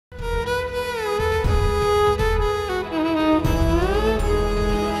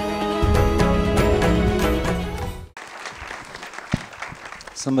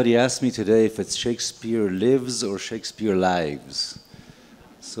Somebody asked me today if it's Shakespeare lives or Shakespeare lives.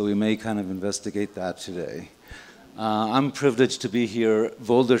 So we may kind of investigate that today. I'm privileged to be here.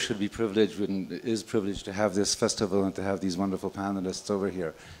 Boulder should be privileged and is privileged to have this festival and to have these wonderful panelists over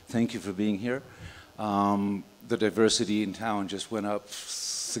here. Thank you for being here. The diversity in town just went up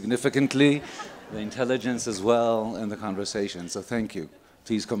significantly, the intelligence as well, and the conversation. So thank you.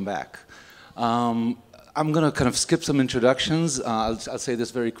 Please come back. I'm going to kind of skip some introductions. I'll say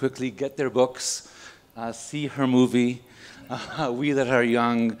this very quickly. Get their books. See her movie. We That Are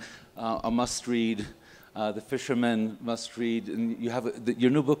Young, a must-read. The Fisherman must-read. And you have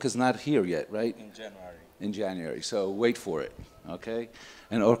your new book is not here yet, right? In January. In January. So wait for it, okay?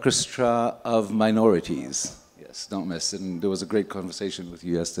 An Orchestra of Minorities. Yes, don't miss it. And there was a great conversation with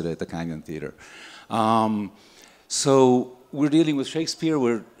you yesterday at the Canyon Theater. So we're dealing with Shakespeare.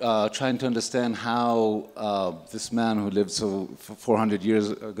 We're trying to understand how this man who lived 400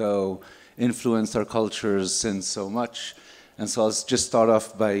 years ago influenced our cultures since so much. And so I'll just start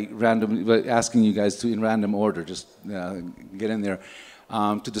off by asking you guys to, in random order, just get in there,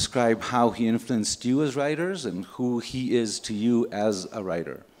 to describe how he influenced you as writers and who he is to you as a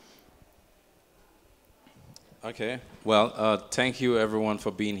writer. Okay. Well, thank you everyone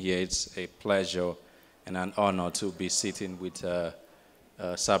for being here. It's a pleasure and an honor to be sitting with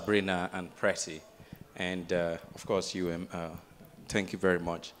Sabrina and Preti. And of course you, thank you very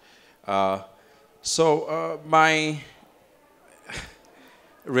much. My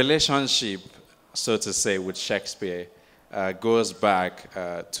relationship, so to say, with Shakespeare goes back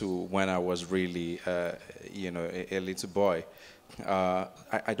to when I was really, a little boy.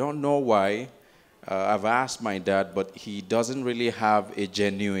 I don't know why. I've asked my dad, but he doesn't really have a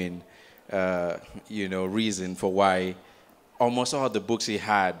genuine, reason for why almost all the books he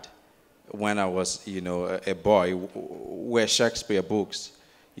had when I was, a boy were Shakespeare books,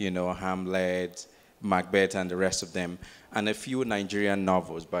 Hamlet, Macbeth, and the rest of them, and a few Nigerian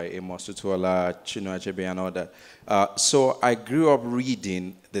novels by Amos Tutuola, Chinua Achebe, and all that. So I grew up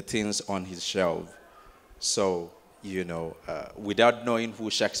reading the things on his shelf. So, without knowing who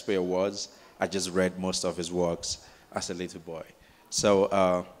Shakespeare was, I just read most of his works as a little boy. So,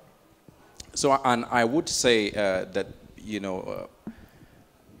 and I would say that,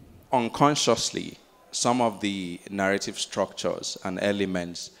 unconsciously, some of the narrative structures and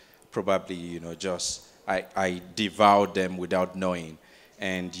elements probably, I devoured them without knowing.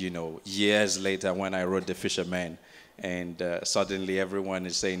 And, years later when I wrote The Fisherman, and suddenly everyone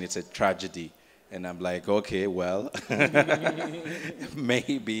is saying it's a tragedy. And I'm like, okay, well,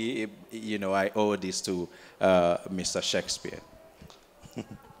 maybe, I owe this to Mr. Shakespeare.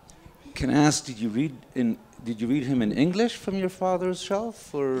 Can I ask, did you read him in English from your father's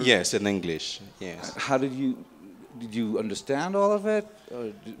shelf, or? Yes, in English, yes. How did you understand all of it?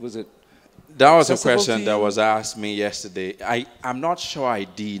 Or was it That was a question that was asked me yesterday. I'm not sure I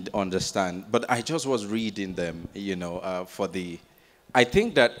did understand, but I just was reading them, for the... I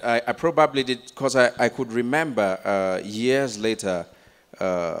think that I probably did, because I could remember years later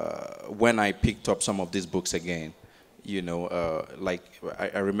when I picked up some of these books again. Like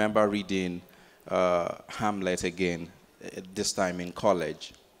I remember reading Hamlet again, this time in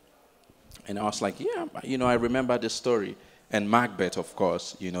college. And I was like, yeah, I remember the story. And Macbeth, of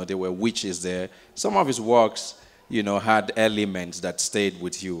course, there were witches there. Some of his works, had elements that stayed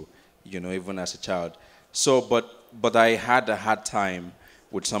with you, even as a child. So, but I had a hard time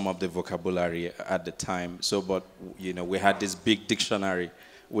with some of the vocabulary at the time. So, but, we had this big dictionary,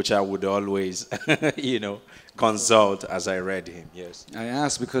 which I would always, consult as I read him, yes. I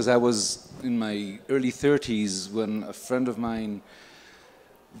asked because I was in my early 30s when a friend of mine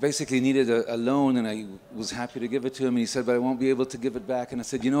basically needed a loan, and I was happy to give it to him, and he said, but I won't be able to give it back. And I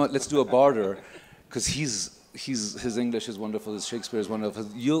said, you know what, let's do a barter, because his English is wonderful, his Shakespeare is wonderful.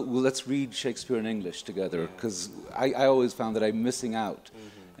 Well, let's read Shakespeare in English together, because I always found that I'm missing out.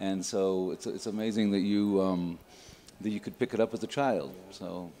 Mm-hmm. And so it's amazing that you could pick it up as a child.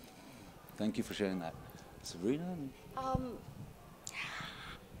 So thank you for sharing that. Sabrina?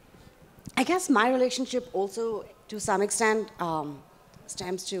 I guess my relationship also, to some extent,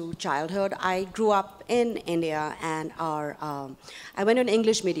 stems to childhood. I grew up in India, and I went to an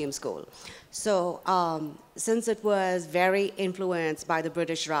English medium school. So since it was very influenced by the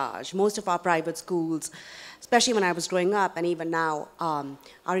British Raj, most of our private schools, especially when I was growing up and even now,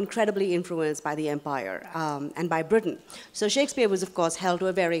 are incredibly influenced by the empire and by Britain. So Shakespeare was, of course, held to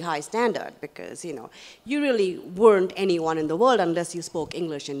a very high standard because, you really weren't anyone in the world unless you spoke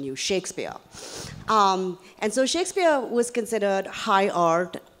English and knew Shakespeare. And so Shakespeare was considered high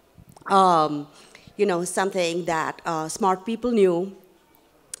art, something that smart people knew,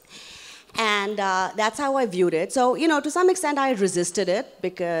 And that's how I viewed it. So, to some extent, I resisted it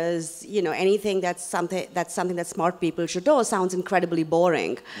because, anything that's something that smart people should know sounds incredibly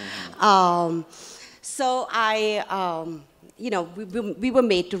boring. So we were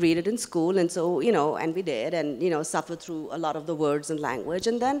made to read it in school, and so, and we did, and, suffered through a lot of the words and language.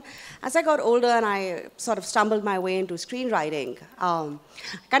 And then as I got older and I sort of stumbled my way into screenwriting, I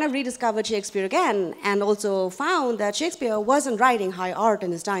kind of rediscovered Shakespeare again, and also found that Shakespeare wasn't writing high art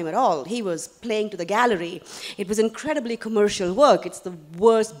in his time at all. He was playing to the gallery. It was incredibly commercial work. It's the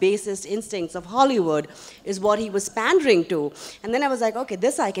worst, basest instincts of Hollywood is what he was pandering to. And then I was like, okay,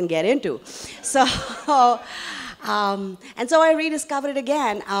 this I can get into. So... and so I rediscovered it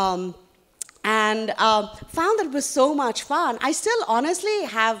again and found that it was so much fun. I still honestly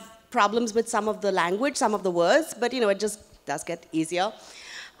have problems with some of the language, some of the words, but it just does get easier.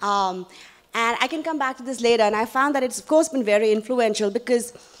 And I can come back to this later, and I found that it's of course been very influential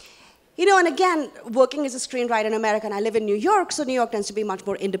because, and again, working as a screenwriter in America, and I live in New York, so New York tends to be much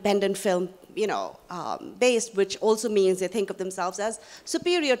more independent film based, which also means they think of themselves as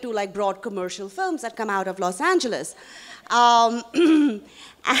superior to like broad commercial films that come out of Los Angeles. And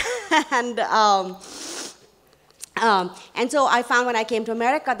so I found when I came to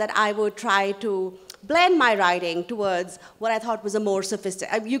America that I would try to blend my writing towards what I thought was a more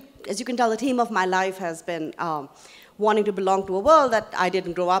sophisticated, as you can tell, the theme of my life has been wanting to belong to a world that I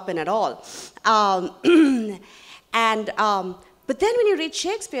didn't grow up in at all. But then when you read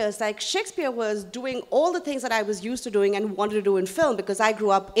Shakespeare, it's like Shakespeare was doing all the things that I was used to doing and wanted to do in film because I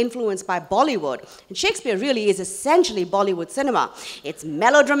grew up influenced by Bollywood. And Shakespeare really is essentially Bollywood cinema. It's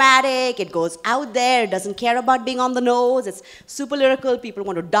melodramatic, it goes out there, it doesn't care about being on the nose, it's super lyrical, people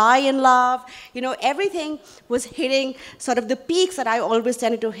want to die in love. Everything was hitting sort of the peaks that I always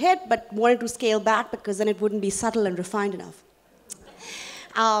tended to hit, but wanted to scale back because then it wouldn't be subtle and refined enough.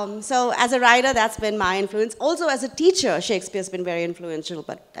 So as a writer, that's been my influence. Also as a teacher, Shakespeare's been very influential,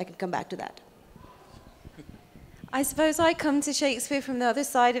 but I can come back to that. I suppose I come to Shakespeare from the other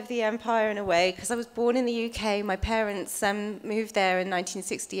side of the empire in a way, because I was born in the UK. My parents moved there in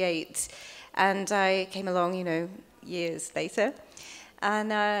 1968, and I came along, years later.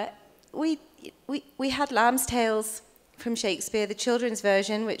 And we had Lamb's Tales from Shakespeare, the children's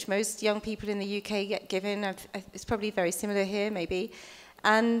version, which most young people in the UK get given. It's probably very similar here, maybe.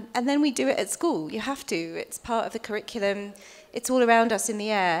 And then we do it at school. You have to. It's part of the curriculum. It's all around us in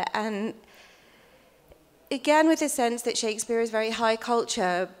the air. And again, with the sense that Shakespeare is very high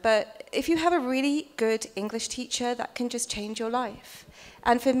culture, but if you have a really good English teacher, that can just change your life.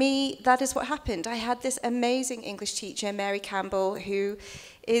 And for me, that is what happened. I had this amazing English teacher, Mary Campbell, who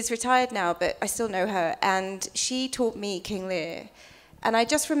is retired now, but I still know her, and she taught me King Lear. And I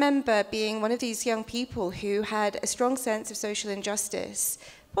just remember being one of these young people who had a strong sense of social injustice,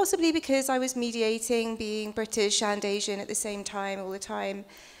 possibly because I was mediating, being British and Asian at the same time, all the time.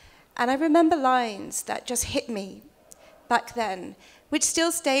 And I remember lines that just hit me back then, which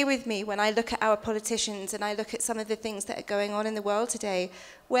still stay with me when I look at our politicians and I look at some of the things that are going on in the world today,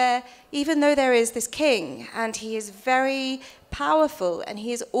 where even though there is this king and he is very powerful and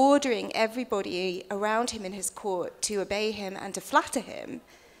he is ordering everybody around him in his court to obey him and to flatter him,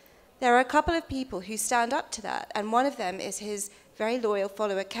 there are a couple of people who stand up to that, and one of them is his very loyal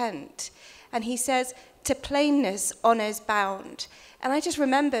follower Kent. And he says, "To plainness honour's bound." And I just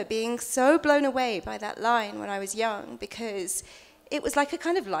remember being so blown away by that line when I was young, because it was like a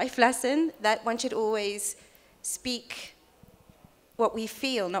kind of life lesson that one should always speak what we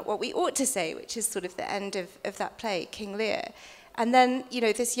feel, not what we ought to say, which is sort of the end of that play, King Lear. And then,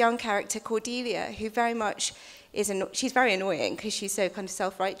 this young character, Cordelia, who very much she's very annoying because she's so kind of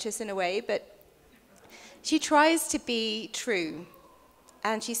self-righteous in a way, but she tries to be true,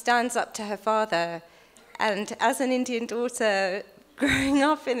 and she stands up to her father. And as an Indian daughter, growing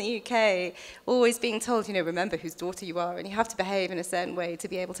up in the UK, always being told, remember whose daughter you are, and you have to behave in a certain way to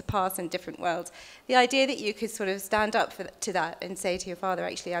be able to pass in different worlds. The idea that you could sort of stand up to that and say to your father,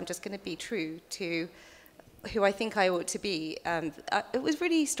 actually, I'm just going to be true to who I think I ought to be, it was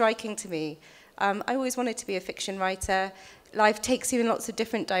really striking to me. I always wanted to be a fiction writer. Life takes you in lots of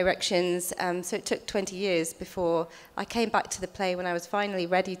different directions, so it took 20 years before I came back to the play when I was finally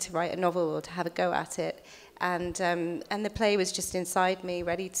ready to write a novel or to have a go at it. And the play was just inside me,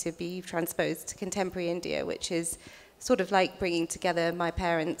 ready to be transposed to contemporary India, which is sort of like bringing together my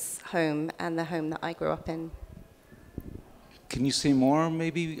parents' home and the home that I grew up in. Can you say more,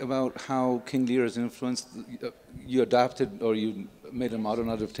 maybe, about how King Lear has influenced? You adapted, or you made a modern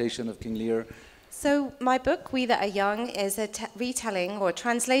adaptation of King Lear? So my book, We That Are Young, is a retelling, or a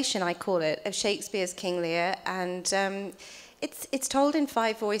translation, I call it, of Shakespeare's King Lear. And It's told in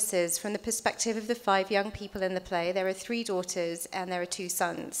 5 voices from the perspective of the 5 young people in the play. There are 3 daughters and there are 2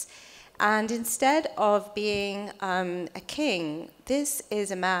 sons. And instead of being a king, this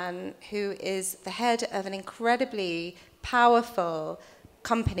is a man who is the head of an incredibly powerful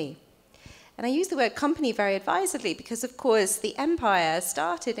company. And I use the word company very advisedly because, of course, the empire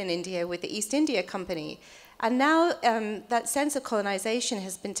started in India with the East India Company. And now that sense of colonization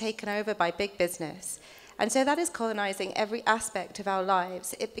has been taken over by big business. And so that is colonizing every aspect of our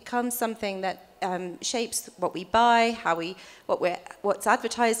lives. It becomes something that shapes what we buy, what's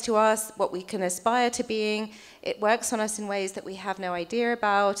advertised to us, what we can aspire to being. It works on us in ways that we have no idea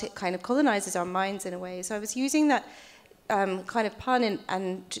about. It kind of colonizes our minds in a way. So I was using that kind of pun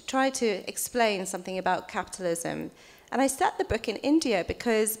and to try to explain something about capitalism. And I set the book in India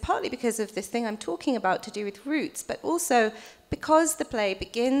partly because of this thing I'm talking about to do with roots, but also because the play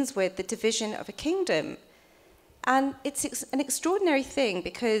begins with the division of a kingdom. And it's an extraordinary thing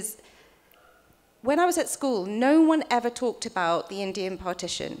because when I was at school, no one ever talked about the Indian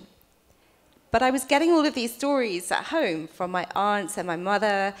partition. But I was getting all of these stories at home from my aunts and my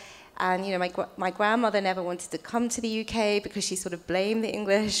mother. And my grandmother never wanted to come to the UK because she sort of blamed the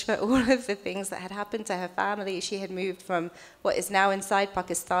English for all of the things that had happened to her family. She had moved from what is now inside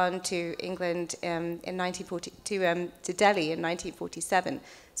Pakistan to England in 1940 to Delhi in 1947.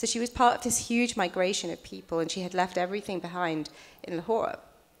 So she was part of this huge migration of people, and she had left everything behind in Lahore.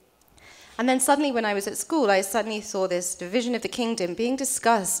 And then suddenly, when I was at school, I suddenly saw this division of the kingdom being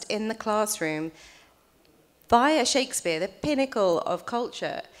discussed in the classroom via Shakespeare, the pinnacle of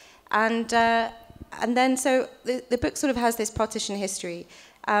culture. And then, so the book sort of has this partition history.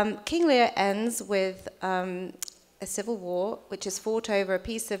 King Lear ends with a civil war, which is fought over a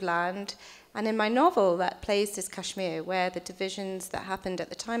piece of land. And in my novel, that place is Kashmir, where the divisions that happened at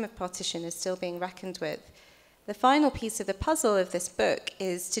the time of partition is still being reckoned with. The final piece of the puzzle of this book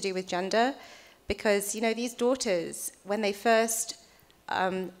is to do with gender, because, these daughters, when they first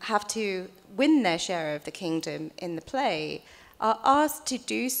have to win their share of the kingdom in the play, are asked to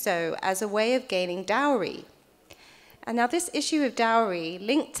do so as a way of gaining dowry. And now this issue of dowry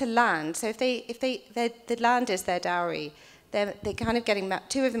linked to land, so if the land is their dowry, they're kind of getting,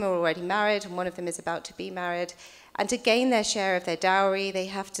 2 of them are already married and 1 of them is about to be married. And to gain their share of their dowry, they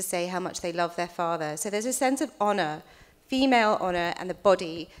have to say how much they love their father. So there's a sense of honor, female honor and the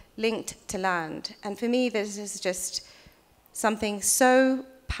body linked to land. And for me, this is just something so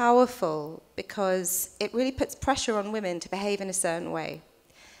powerful because it really puts pressure on women to behave in a certain way.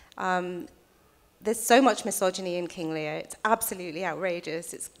 There's so much misogyny in King Lear. It's absolutely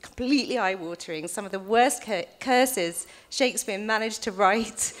outrageous. It's completely eye-watering. Some of the worst curses Shakespeare managed to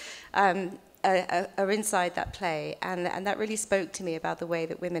write are inside that play. And that really spoke to me about the way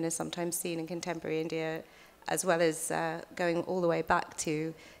that women are sometimes seen in contemporary India, as well as going all the way back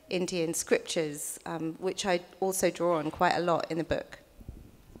to Indian scriptures, which I also draw on quite a lot in the book.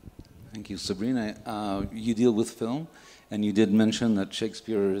 Thank you. Sabrina, you deal with film, and you did mention that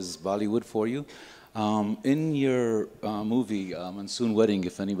Shakespeare is Bollywood for you. In your movie, Monsoon Wedding,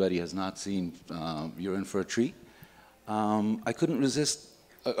 if anybody has not seen, you're in for a treat. I couldn't resist,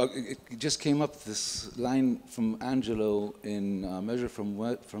 it just came up, this line from Angelo in Measure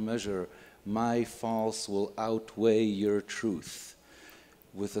from Measure, my false will outweigh your truth,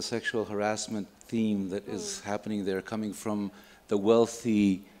 with a sexual harassment theme that is happening there, coming from the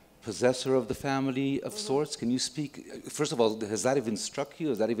wealthy possessor of the family of sorts. Can you speak, first of all, has that even struck you?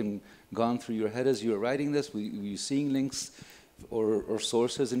 Has that even gone through your head as you were writing this? Were you seeing links or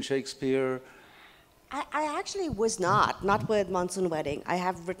sources in Shakespeare? I actually was not with Monsoon Wedding. I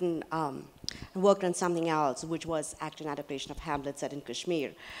have written and worked on something else, which was actually an adaptation of Hamlet set in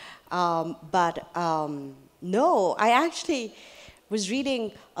Kashmir. No, I actually was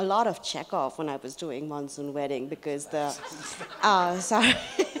reading a lot of Chekhov when I was doing Monsoon Wedding because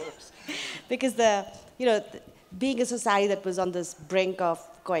being a society that was on this brink of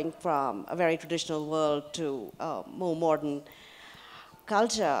going from a very traditional world to more modern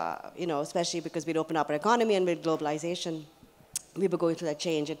culture, especially because we'd opened up our economy and with globalization, we were going through that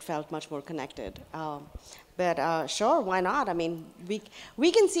change. It felt much more connected. But sure, why not? I mean,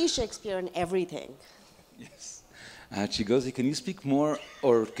 we can see Shakespeare in everything. Yes. Chigozie, can you speak more,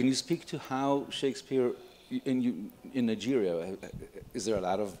 or can you speak to how Shakespeare in Nigeria, is there a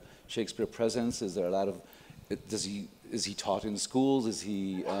lot of Shakespeare presence? Is there a lot of, is he taught in schools?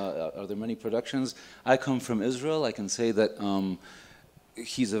 Are there many productions? I come from Israel. I can say that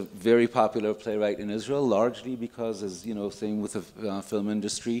he's a very popular playwright in Israel, largely because, as same with the film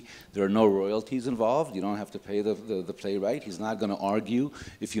industry, there are no royalties involved. You don't have to pay the playwright. He's not going to argue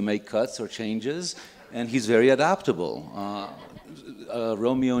if you make cuts or changes. and he's very adaptable.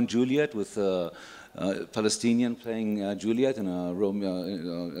 Romeo and Juliet with Palestinian playing Juliet, and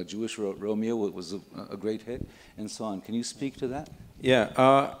a Jewish Romeo was a great hit, and so on. Can you speak to that? Yeah,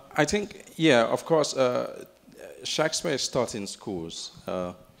 I think, yeah, of course, Shakespeare is taught in schools.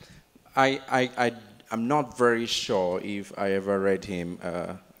 I'm not very sure if I ever read him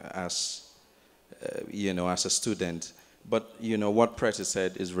as a student. But, what Preti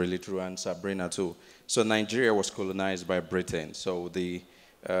said is really true, and Sabrina too. So Nigeria was colonized by Britain. So the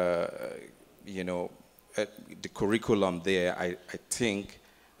curriculum there, I think,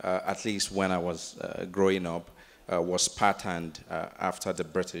 at least when I was growing up, was patterned after the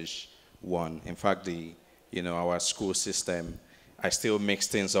British won. In fact, our school system, I still mix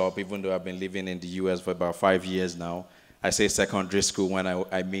things up, even though I've been living in the US for about 5 years now. I say secondary school when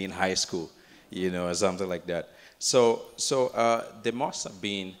I mean high school, or something like that. So there must have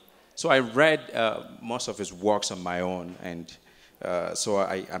been. So I read most of his works on my own, and so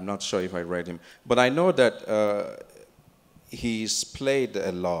I'm not sure if I read him, but I know that he's played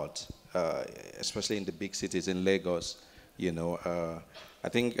a lot, especially in the big cities in Lagos. I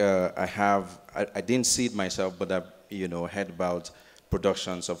think I didn't see it myself, but I've heard about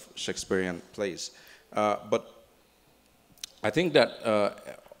productions of Shakespearean plays. But I think that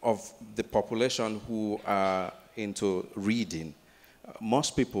of the population who are into reading,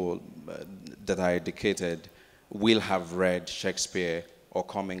 most people that are educated will have read Shakespeare or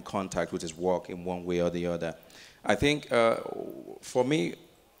come in contact with his work in one way or the other. I think for me,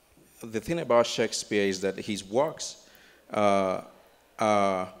 the thing about Shakespeare is that his works, they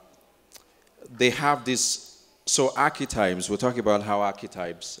have this, so archetypes, we're talking about how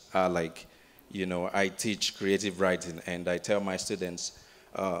archetypes are like, I teach creative writing and I tell my students,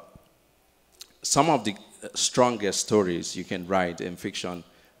 some of the strongest stories you can write in fiction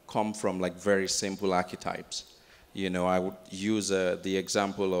come from like very simple archetypes. I would use the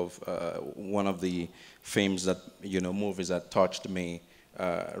example of one of the films that, movies that touched me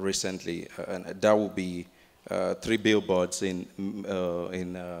recently, and that would be 3 Billboards in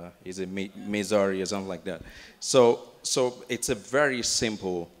is it Missouri or something like that. So it's a very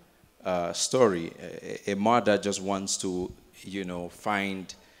simple story. A mother just wants to,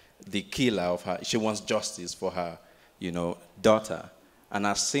 find the killer of her. She wants justice for her, daughter. And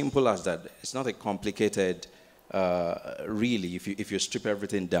as simple as that, it's not a complicated, really, if you strip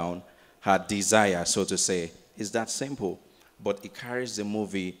everything down, her desire, so to say, is that simple. But it carries the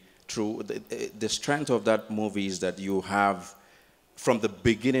movie through. The strength of that movie is that you have, from the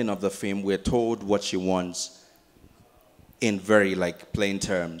beginning of the film, we're told what she wants in very plain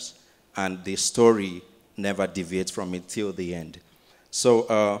terms. And the story never deviates from it till the end. So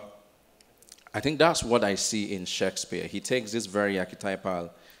I think that's what I see in Shakespeare. He takes these very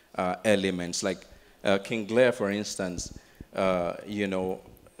archetypal elements, like King Lear, for instance,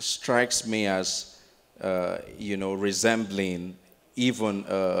 strikes me as, resembling even,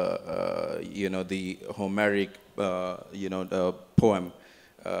 the Homeric, poem,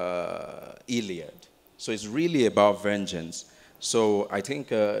 Iliad. So it's really about vengeance. So I think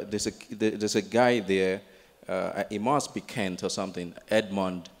there's a guy there, it must be Kent or something,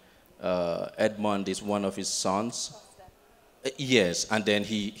 Edmund. Edmund is one of his sons. Yes, and then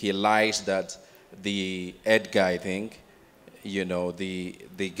he lies that the Edgar, I think,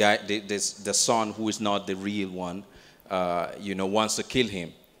 the guy, the son who is not the real one, wants to kill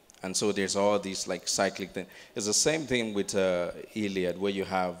him. And so there's all these cyclic things. It's the same thing with Iliad, where you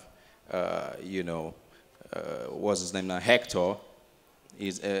have, what's his name now? Hector.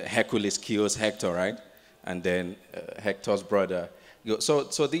 Hercules kills Hector, right? And then Hector's brother.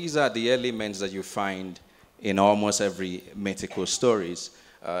 So these are the elements that you find in almost every mythical stories,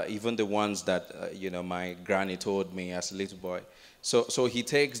 even the ones that my granny told me as a little boy. So he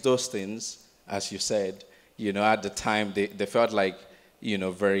takes those things, as you said. At the time they felt like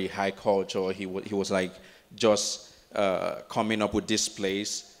very high culture. He was just coming up with this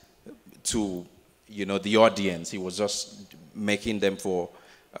place to the audience. He was just making them for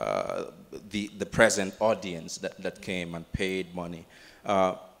the present audience that came and paid money.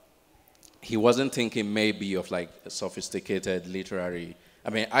 He wasn't thinking maybe of a sophisticated literary. I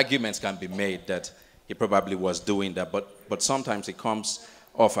mean, arguments can be made that he probably was doing that, but sometimes it comes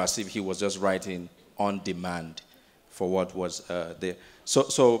off as if he was just writing on demand for what was there.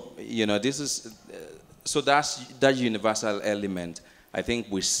 So this is so that's that universal element. I think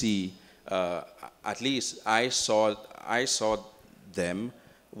we see. At least I saw them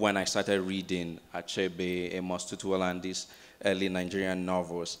when I started reading Achebe, Amos Tutuola, and these early Nigerian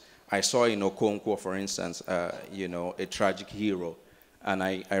novels. I saw in Okonkwo, for instance, a tragic hero. And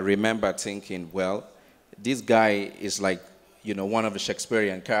I remember thinking, well, this guy is like, you know, one of the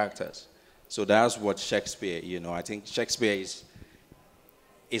Shakespearean characters. So that's what Shakespeare, you know, I think Shakespeare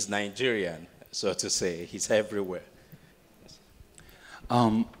is Nigerian, so to say. He's everywhere.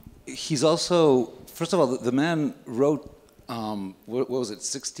 He's also, first of all, the man wrote, what was it,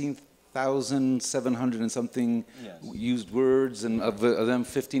 16,700 and something used words, and of them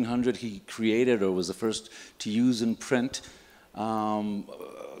 1,500 he created or was the first to use in print.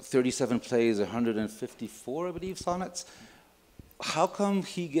 37 plays, 154, I believe, sonnets. How come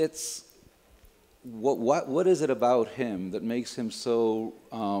he gets, what is it about him that makes him so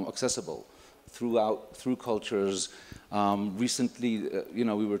accessible through cultures? Recently, you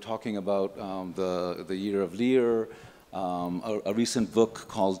know, we were talking about the year of Lear, a recent book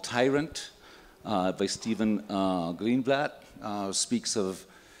called Tyrant by Stephen Greenblatt speaks of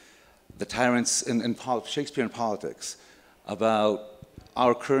the tyrants in Shakespeare and politics, about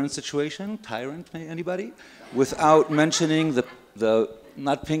our current situation, tyrant, anybody, without mentioning the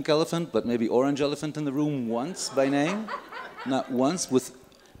not pink elephant, but maybe orange elephant in the room once by name, not once, with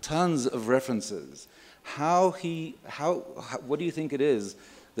tons of references. What do you think it is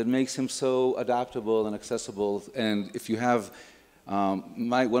that makes him so adaptable and accessible? And if you have,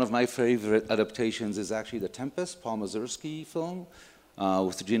 one of my favorite adaptations is actually The Tempest, Paul Mazursky film,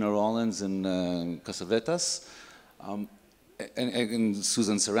 with Gina Rollins and Cassavetes, and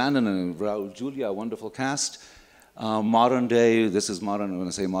Susan Sarandon and Raul Julia, a wonderful cast. Modern day, this is modern, when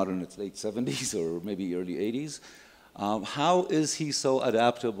I say modern, it's late 70s or maybe early 80s. How is he so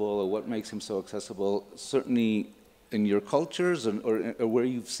adaptable, or what makes him so accessible, certainly in your cultures or where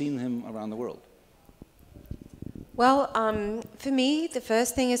you've seen him around the world? Well, for me, the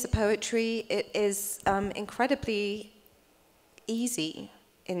first thing is the poetry. It is incredibly easy.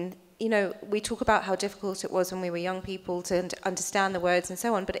 You know, we talk about how difficult it was when we were young people to understand the words and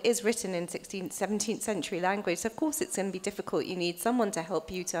so on, but it is written in 16th, 17th century language, so of course it's going to be difficult. You need someone to help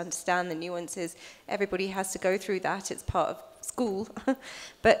you to understand the nuances. Everybody has to go through that. It's part of school.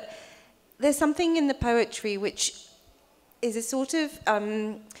 But there's something in the poetry which is a sort of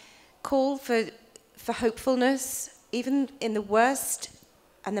call for hopefulness, even in the worst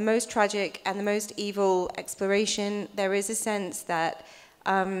and the most tragic and the most evil exploration. There is a sense that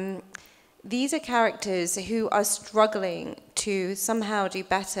these are characters who are struggling to somehow do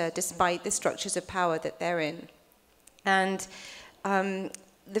better despite the structures of power that they're in. And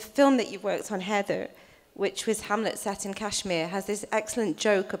the film that you've worked on, Heather, which was Hamlet set in Kashmir, has this excellent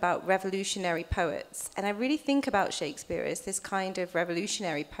joke about revolutionary poets. And I really think about Shakespeare as this kind of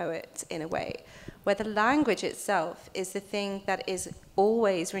revolutionary poet in a way, where the language itself is the thing that is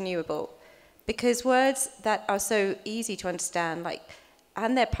always renewable. Because words that are so easy to understand,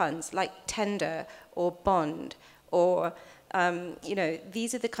 and they're puns, like tender or bond, or, you know,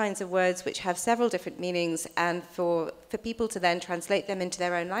 these are the kinds of words which have several different meanings, and for people to then translate them into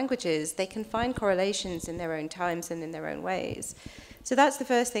their own languages, they can find correlations in their own times and in their own ways. So that's the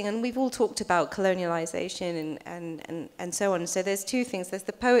first thing, and we've all talked about colonialization and so on. So there's two things. There's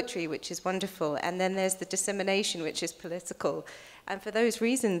the poetry, which is wonderful, and then there's the dissemination, which is political. And for those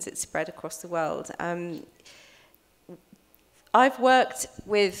reasons, it's spread across the world. I've worked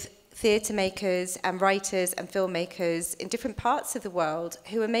with theatre makers and writers and filmmakers in different parts of the world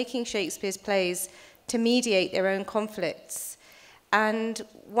who are making Shakespeare's plays to mediate their own conflicts. And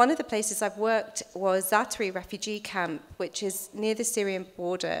one of the places I've worked was Zaatari refugee camp, which is near the Syrian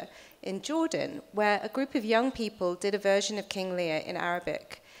border in Jordan, where a group of young people did a version of King Lear in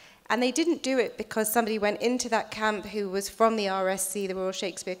Arabic. And they didn't do it because somebody went into that camp who was from the RSC, the Royal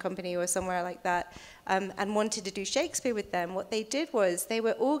Shakespeare Company, or somewhere like that, and wanted to do Shakespeare with them. What they did was they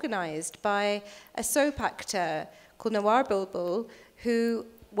were organized by a soap actor called Nawar Bulbul, who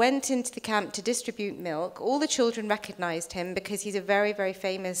went into the camp to distribute milk. All the children recognized him because he's a very, very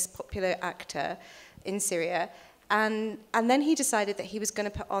famous, popular actor in Syria. And then he decided that he was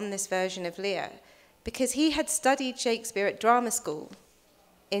going to put on this version of Lear because he had studied Shakespeare at drama school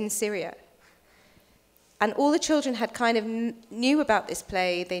in Syria. And all the children had kind of knew about this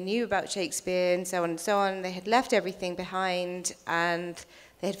play, they knew about Shakespeare and so on and so on. They had left everything behind and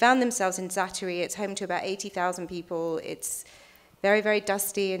they had found themselves in Zaatari. It's home to about 80,000 people. It's very, very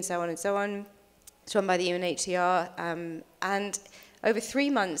dusty and so on and so on. It's run by the UNHCR. And over 3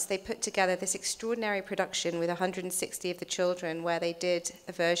 months, they put together this extraordinary production with 160 of the children where they did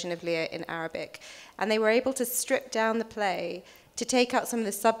a version of Lear in Arabic. And they were able to strip down the play to take out some of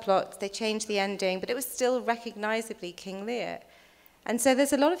the subplots. They changed the ending, but it was still recognizably King Lear. And so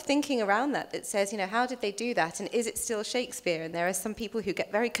there's a lot of thinking around that says, you know, how did they do that? And is it still Shakespeare? And there are some people who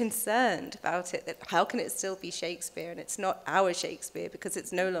get very concerned about it, that how can it still be Shakespeare? And it's not our Shakespeare because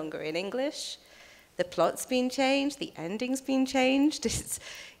it's no longer in English. The plot's been changed, the ending's been changed.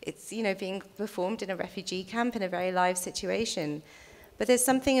 It's you know, being performed in a refugee camp in a very live situation. But there's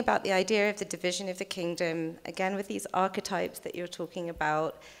something about the idea of the division of the kingdom, again with these archetypes that you're talking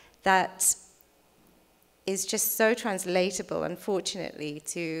about, that is just so translatable, unfortunately,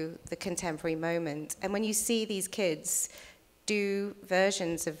 to the contemporary moment. And when you see these kids do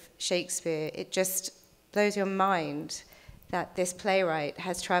versions of Shakespeare, it just blows your mind that this playwright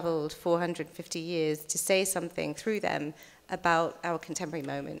has traveled 450 years to say something through them about our contemporary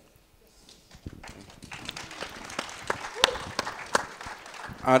moment.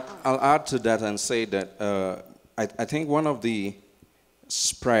 I'll add to that and say that I think one of the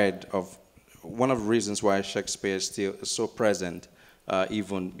reasons why Shakespeare is still so present,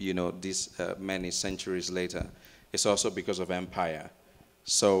 even these many centuries later, is also because of empire.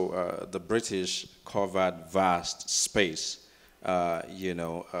 So the British covered vast space,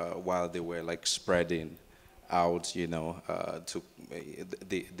 while they were like spreading out, to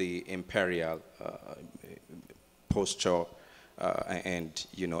the imperial posture and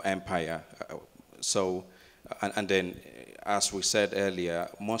empire. And then, as we said earlier,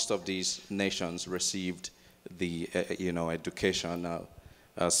 most of these nations received the educational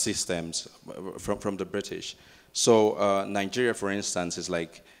systems from the British. So Nigeria, for instance, is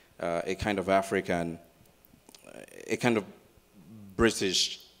like a kind of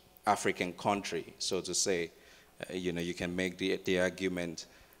British African country, so to say. You can make the argument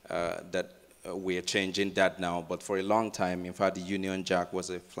that we are changing that now, but for a long time, in fact, the Union Jack was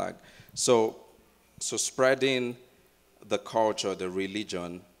a flag. So spreading the culture, the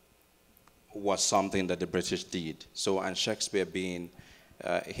religion, was something that the British did. So, and Shakespeare being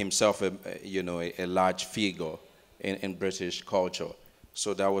himself, a large figure in British culture.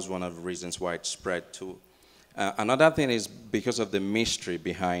 So that was one of the reasons why it spread too. Another thing is because of the mystery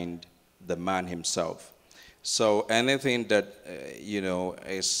behind the man himself. So anything that,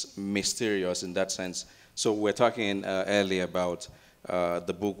 is mysterious in that sense. So we're talking earlier about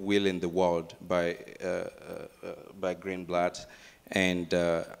the book Will in the World by Greenblatt. And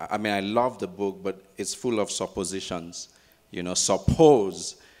I love the book, but it's full of suppositions.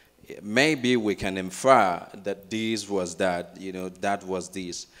 Suppose, maybe we can infer that this was that, that was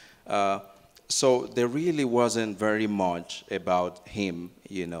this. So there really wasn't very much about him,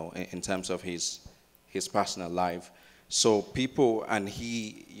 in terms of his personal life. So people, and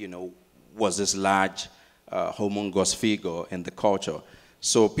he, was this large homongous figure in the culture.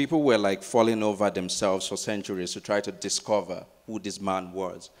 So people were like falling over themselves for centuries to try to discover who this man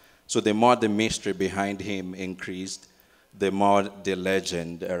was. So the more the mystery behind him increased, the more the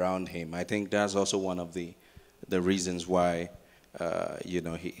legend around him. I think that's also one of the reasons why,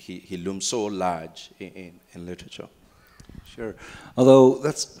 he looms so large in literature. Sure. Although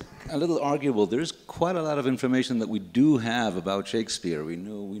that's a little arguable. There's quite a lot of information that we do have about Shakespeare. We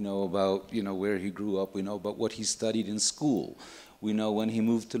know about where he grew up. We know about what he studied in school. We know when he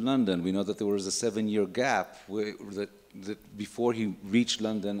moved to London. We know that there was a 7-year gap that before he reached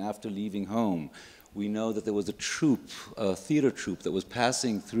London after leaving home. We know that there was a theater troupe that was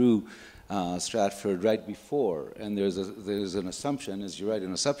passing through Stratford right before, and there's an assumption, as you're right,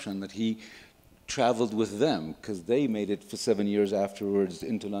 an assumption that he traveled with them because they made it for 7 years afterwards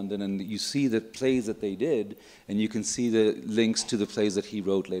into London, and you see the plays that they did, and you can see the links to the plays that he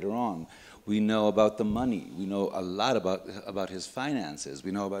wrote later on. We know about the money. We know a lot about his finances.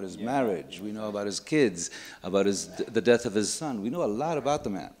 We know about his marriage. We know about his kids, about the death of his son. We know a lot about the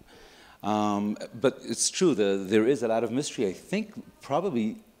man. But it's true, there is a lot of mystery. I think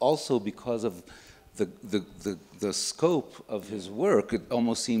probably also because of the scope of his work. It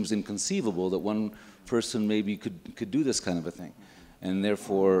almost seems inconceivable that one person maybe could do this kind of a thing. And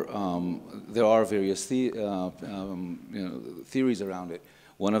therefore, there are various theories around it.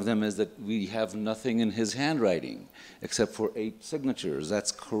 One of them is that we have nothing in his handwriting except for 8 signatures.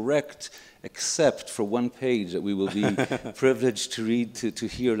 That's correct, except for one page that we will be privileged to read, to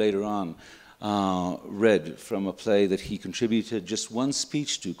hear later on, read from a play that he contributed just one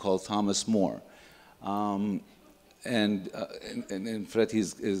speech to called Thomas More. And Preti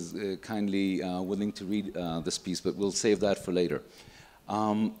is kindly willing to read this piece, but we'll save that for later.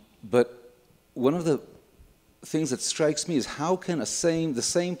 But one of the things that strikes me is how can the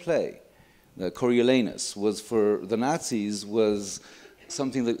same play, Coriolanus, was for the Nazis was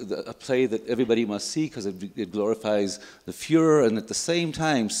something a play that everybody must see because it glorifies the Führer, and at the same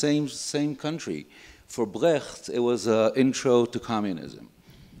time, same country. For Brecht, it was an intro to communism.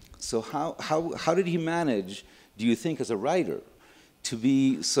 So how did he manage, do you think, as a writer, to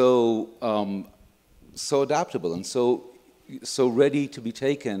be so adaptable and so ready to be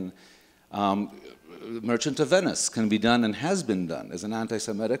taken Merchant of Venice can be done and has been done as an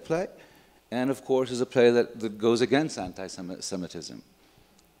anti-Semitic play, and of course as a play that goes against anti-Semitism.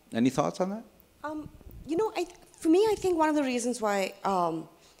 Any thoughts on that? You know, for me, I think one of the reasons why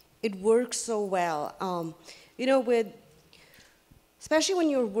it works so well, you know, especially when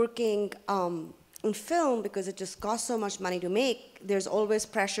you're working in film, because it just costs so much money to make, there's always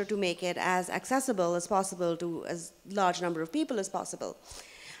pressure to make it as accessible as possible to as large number of people as possible.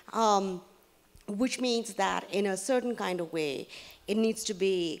 Which means that in a certain kind of way, it needs to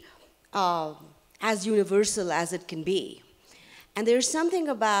be as universal as it can be. And there's something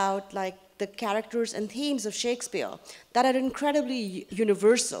about like the characters and themes of Shakespeare that are incredibly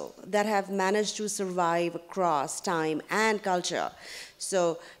universal, that have managed to survive across time and culture.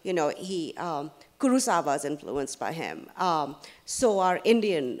 So, you know, Kurosawa is influenced by him. So are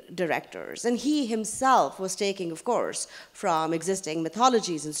Indian directors. And he himself was taking, of course, from existing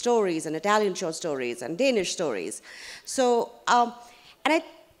mythologies and stories and Italian short stories and Danish stories. So, and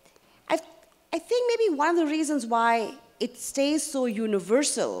I think maybe one of the reasons why it stays so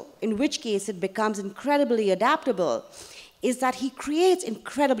universal, in which case it becomes incredibly adaptable, is that he creates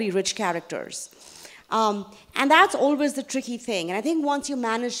incredibly rich characters. And that's always the tricky thing. And I think once you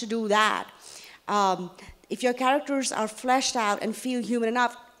manage to do that, if your characters are fleshed out and feel human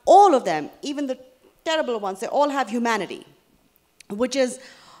enough, all of them, even the terrible ones, they all have humanity, which is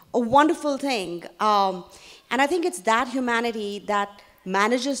a wonderful thing. And I think it's that humanity that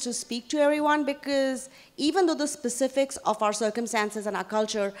manages to speak to everyone, because even though the specifics of our circumstances and our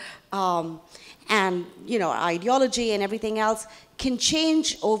culture and you know, our ideology and everything else can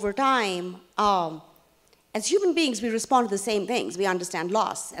change over time, as human beings, we respond to the same things. We understand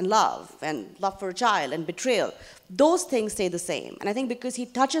loss and love for a child and betrayal. Those things stay the same. And I think because he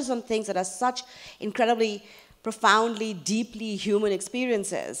touches on things that are such incredibly, profoundly, deeply human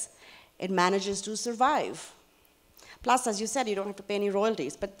experiences, it manages to survive. Plus, as you said, you don't have to pay any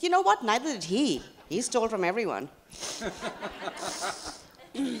royalties. But you know what? Neither did he. He stole from everyone.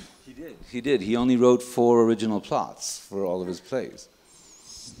 He did. He did. He only wrote 4 original plots for all of his plays.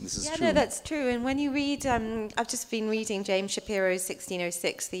 This is true. No, that's true. And when you read, I've just been reading James Shapiro's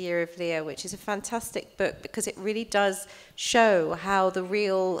 1606, The Year of Lear, which is a fantastic book because it really does show how the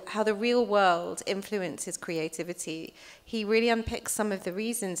real world influences creativity. He really unpicks some of the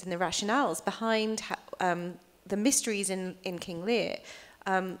reasons and the rationales behind the mysteries in King Lear.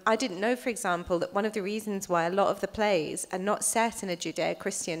 I didn't know, for example, that one of the reasons why a lot of the plays are not set in a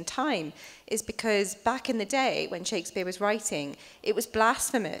Judeo-Christian time is because back in the day when Shakespeare was writing, it was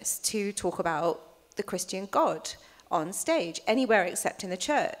blasphemous to talk about the Christian God on stage, anywhere except in the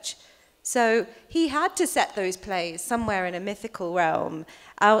church. So he had to set those plays somewhere in a mythical realm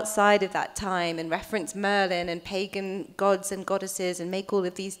outside of that time and reference Merlin and pagan gods and goddesses and make all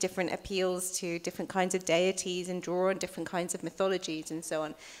of these different appeals to different kinds of deities and draw on different kinds of mythologies and so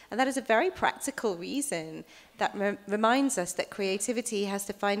on. And that is a very practical reason that reminds us that creativity has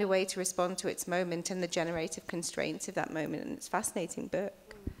to find a way to respond to its moment and the generative constraints of that moment. And it's a fascinating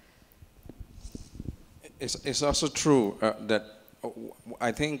book. It's also true that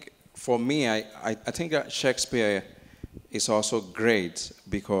I think, for me, I think that Shakespeare is also great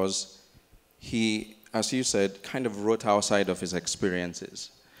because he, as you said, kind of wrote outside of his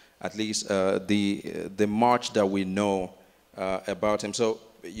experiences. At least the much that we know about him. So,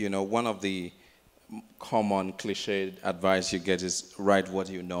 you know, one of the common cliched advice you get is write what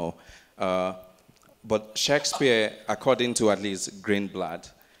you know. But Shakespeare, according to at least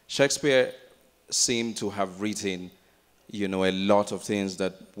Greenblatt, Shakespeare seemed to have written, you know, a lot of things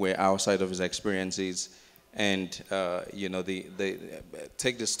that were outside of his experiences. And, you know,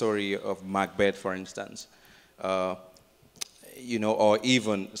 take the story of Macbeth, for instance, you know, or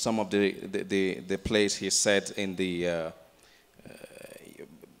even some of the plays he set in the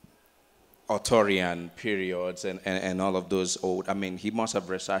Arthurian periods and all of those old, I mean, he must have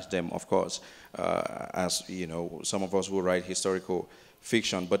researched them, of course, as, you know, some of us who write historical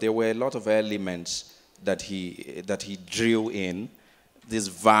fiction, but there were a lot of elements that he drew in this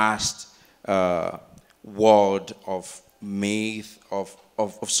vast world of myth, of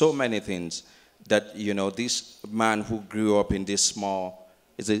so many things that, you know, this man who grew up in this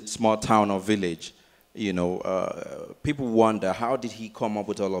small town or village, you know, people wonder, how did he come up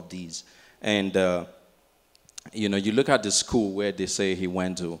with all of these? And, you know, you look at the school where they say he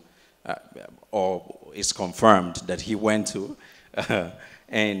went to, or it's confirmed that he went to,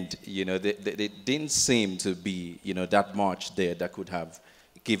 and, you know, they didn't seem to be, you know, that much there that could have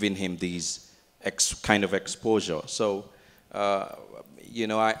given him these kind of exposure. So, you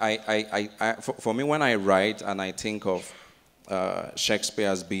know, for me, when I write and I think of Shakespeare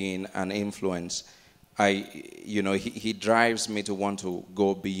as being an influence, he drives me to want to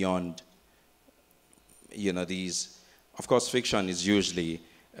go beyond, these. Of course, fiction is usually,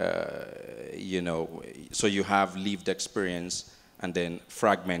 so you have lived experience and then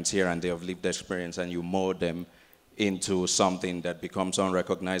fragments here and there of lived experience, and you mold them into something that becomes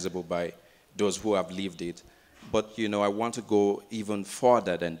unrecognizable by those who have lived it. But, I want to go even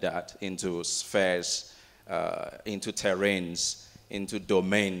further than that, into spheres, into terrains, into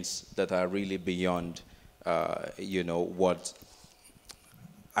domains that are really beyond, what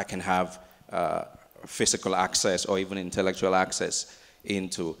I can have physical access or even intellectual access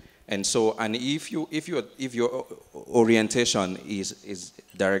into. And so, and if your orientation is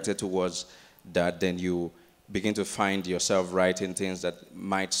directed towards that, then you begin to find yourself writing things that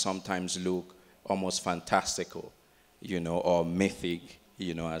might sometimes look almost fantastical, or mythic,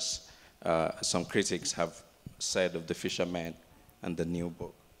 as some critics have said of The Fisherman and the new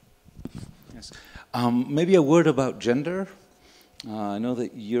book. Yes. Maybe a word about gender. I know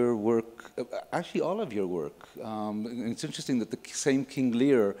that your work, actually all of your work, it's interesting that the same King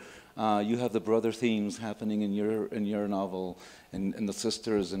Lear, you have the brother themes happening in your novel, and the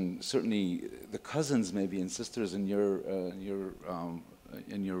sisters, and certainly the cousins maybe, and sisters in your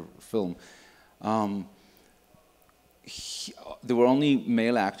film. There were only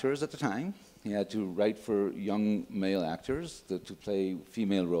male actors at the time. He had to write for young male actors to play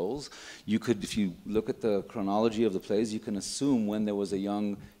female roles. You could, if you look at the chronology of the plays, you can assume when there was a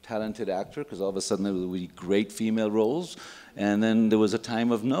young, talented actor, because all of a sudden there would be great female roles, and then there was a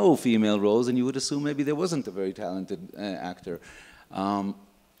time of no female roles, and you would assume maybe there wasn't a very talented actor.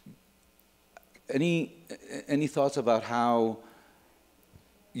 Any thoughts about how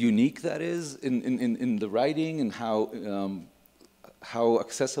unique that is in the writing, and how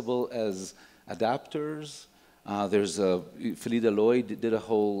accessible as adapters? There's Felida Lloyd did a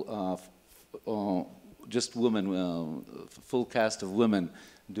whole just women, full cast of women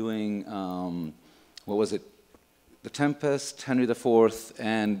doing what was it? The Tempest, Henry IV,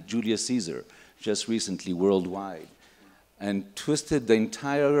 and Julius Caesar just recently worldwide, and twisted the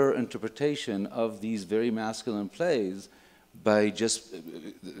entire interpretation of these very masculine plays by just.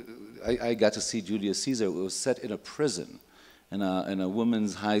 I got to see Julius Caesar. It was set in a prison. In a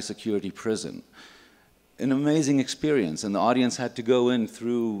women's high security prison. An amazing experience, and the audience had to go in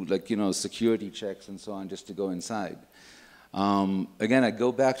through security checks and so on just to go inside. Again, I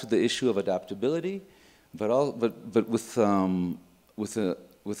go back to the issue of adaptability, but with a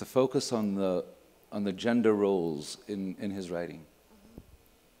focus on the gender roles in his writing.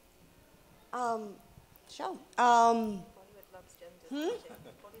 Sure. Bollywood loves gender switching.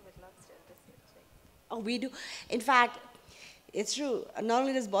 Bollywood loves gender switching. Oh, we do. In fact, it's true. Not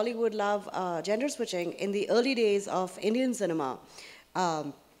only does Bollywood love gender switching, in the early days of Indian cinema,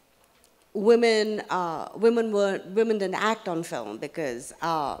 women didn't act on film because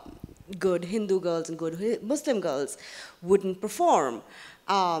good Hindu girls and good Muslim girls wouldn't perform.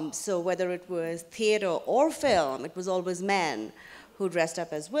 So whether it was theater or film, it was always men who dressed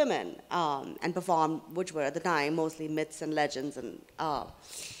up as women and performed, which were at the time mostly myths and legends, and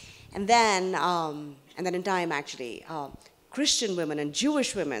then in time actually. Christian women and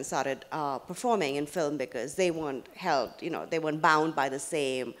Jewish women started performing in film because they weren't held, they weren't bound by the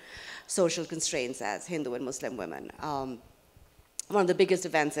same social constraints as Hindu and Muslim women. One of the biggest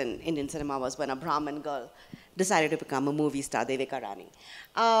events in Indian cinema was when a Brahmin girl decided to become a movie star, Devika Rani.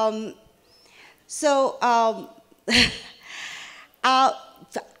 For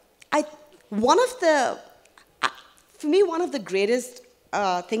me, one of the greatest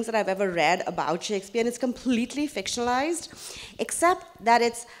things that I've ever read about Shakespeare, and it's completely fictionalized, except that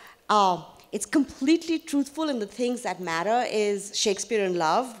it's completely truthful in the things that matter, is Shakespeare in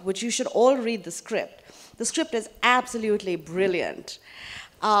Love, which you should all read the script. The script is absolutely brilliant.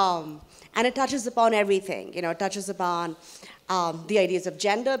 And it touches upon everything. It touches upon the ideas of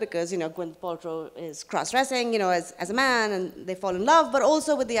gender, because, Gwyneth Paltrow is cross-dressing, as a man, and they fall in love, but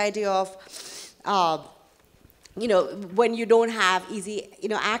also with the idea of when you don't have easy,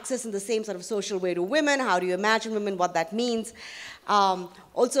 access in the same sort of social way to women, how do you imagine women, what that means.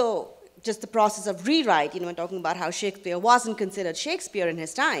 Also, just the process of rewrite, talking about how Shakespeare wasn't considered Shakespeare in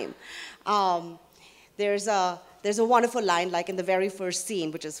his time. There's a wonderful line, like in the very first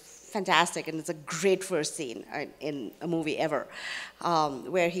scene, which is fantastic, and it's a great first scene in a movie ever,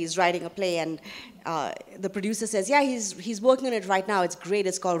 where he's writing a play, and the producer says, yeah, he's working on it right now, it's great,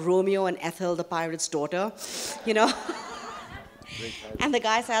 it's called Romeo and Ethel, the Pirate's Daughter, And the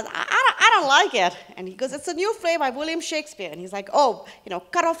guy says, I don't like it. And he goes, it's a new play by William Shakespeare. And he's like, oh,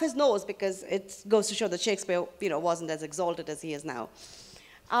 cut off his nose, because it goes to show that Shakespeare, wasn't as exalted as he is now.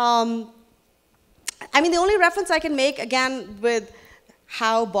 I mean, the only reference I can make, again, with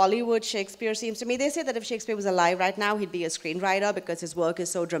how Bollywood Shakespeare seems to me, they say that if Shakespeare was alive right now, he'd be a screenwriter, because his work is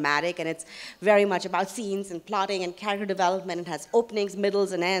so dramatic, and it's very much about scenes and plotting and character development, and has openings,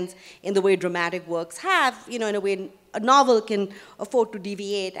 middles, and ends in the way dramatic works have, in a way a novel can afford to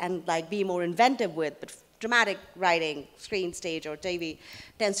deviate and be more inventive with, but dramatic writing, screen, stage, or TV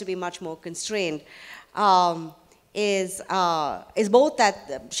tends to be much more constrained. Is both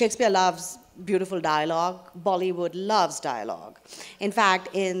that Shakespeare loves beautiful dialogue, Bollywood loves dialogue. In fact,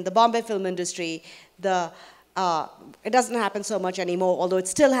 in the Bombay film industry, it doesn't happen so much anymore, although it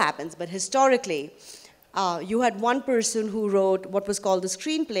still happens, but historically, you had one person who wrote what was called the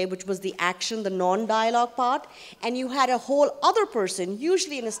screenplay, which was the action, the non-dialogue part, and you had a whole other person,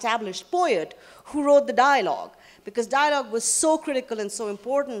 usually an established poet, who wrote the dialogue. Because dialogue was so critical and so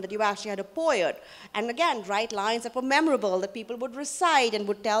important that you actually had a poet, and again, write lines that were memorable, that people would recite and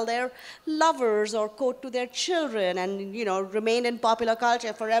would tell their lovers or quote to their children, and remain in popular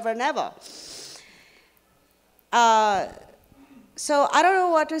culture forever and ever. So I don't know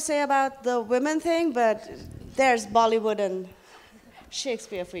what to say about the women thing, but there's Bollywood and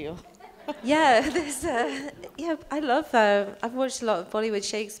Shakespeare for you. Yeah, I love. I've watched a lot of Bollywood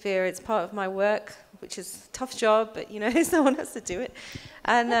Shakespeare. It's part of my work, which is a tough job, but someone has to do it.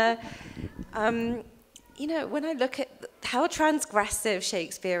 And when I look at how transgressive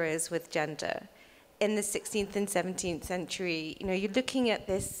Shakespeare is with gender in the 16th and 17th century, you're looking at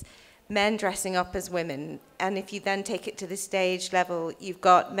this men dressing up as women, and if you then take it to the stage level, you've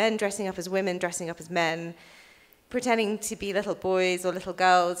got men dressing up as women, dressing up as men, pretending to be little boys or little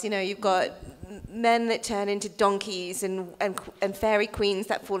girls. You've got men that turn into donkeys and fairy queens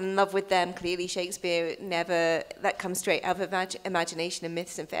that fall in love with them. Clearly Shakespeare never, that comes straight out of imagination and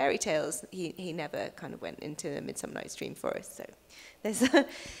myths and fairy tales. He never kind of went into a Midsummer Night's Dream for us.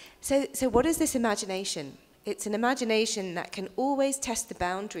 So what is this imagination? It's an imagination that can always test the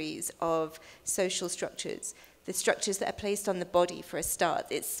boundaries of social structures, the structures that are placed on the body for a start.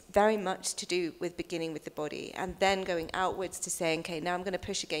 It's very much to do with beginning with the body and then going outwards to saying, okay, now I'm going to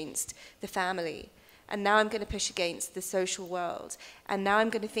push against the family, and now I'm going to push against the social world, and now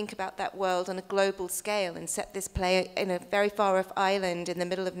I'm going to think about that world on a global scale and set this play in a very far off island in the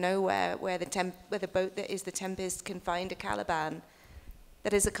middle of nowhere where the boat that is the Tempest can find a Caliban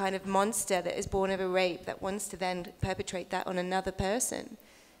that is a kind of monster that is born of a rape that wants to then perpetrate that on another person.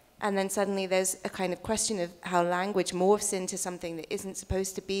 And then suddenly there's a kind of question of how language morphs into something that isn't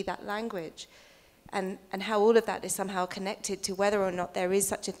supposed to be that language, and how all of that is somehow connected to whether or not there is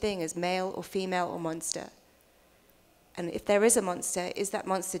such a thing as male or female or monster. And if there is a monster, is that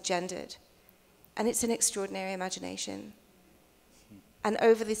monster gendered? And it's an extraordinary imagination. And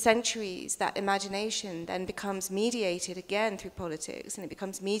over the centuries, that imagination then becomes mediated again through politics, and it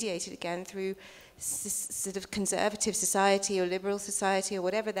becomes mediated again through sort of conservative society or liberal society or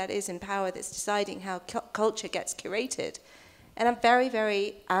whatever that is in power that's deciding how culture gets curated. And I'm very,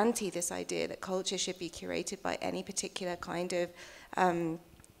 very anti this idea that culture should be curated by any particular kind of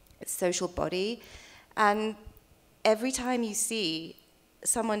social body. And every time you see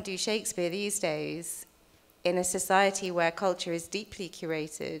someone do Shakespeare these days, in a society where culture is deeply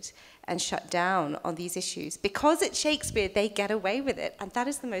curated and shut down on these issues, because it's Shakespeare, they get away with it, and that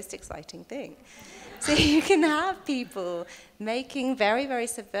is the most exciting thing. So you can have people making very, very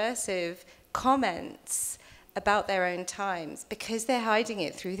subversive comments about their own times because they're hiding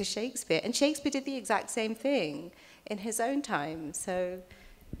it through the Shakespeare, and Shakespeare did the exact same thing in his own time. So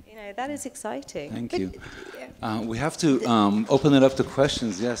that is exciting. Thank you. We have to open it up to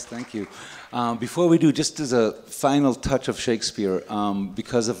questions. Yes, thank you. Before we do, just as a final touch of Shakespeare,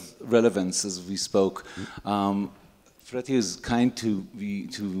 because of relevance, as we spoke, Preti is kind to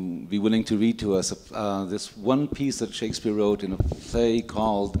be willing to read to us this one piece that Shakespeare wrote in a play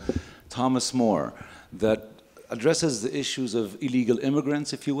called Thomas More that addresses the issues of illegal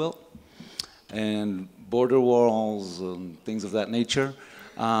immigrants, if you will, and border walls and things of that nature.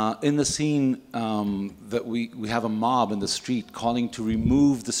 In the scene that we have a mob in the street calling to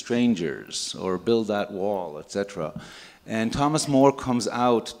remove the strangers or build that wall, etc. And Thomas More comes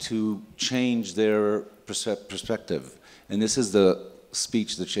out to change their perspective. And this is the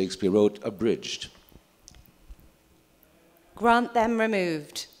speech that Shakespeare wrote, abridged. Grant them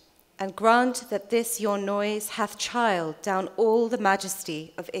removed, and grant that this your noise hath child down all the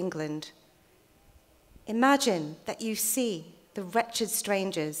majesty of England. Imagine that you see the wretched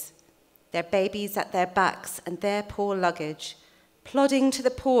strangers, their babies at their backs and their poor luggage, plodding to the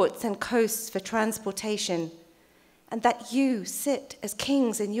ports and coasts for transportation, and that you sit as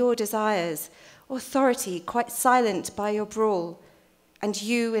kings in your desires, authority quite silent by your brawl, and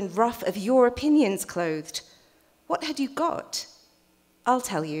you in ruff of your opinions clothed. What had you got? I'll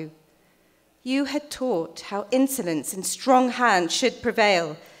tell you. You had taught how insolence and strong hand should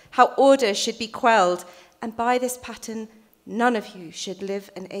prevail, how order should be quelled, and by this pattern none of you should live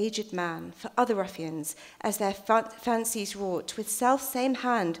an aged man for other ruffians, as their fancies wrought, with self-same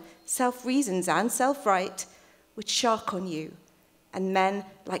hand, self-reasons and self-right, would shark on you, and men,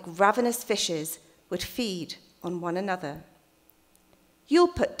 like ravenous fishes, would feed on one another. You'll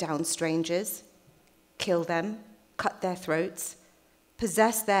put down strangers, kill them, cut their throats,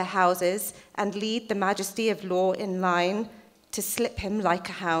 possess their houses, and lead the majesty of law in line to slip him like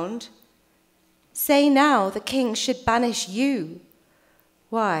a hound. Say now the king should banish you.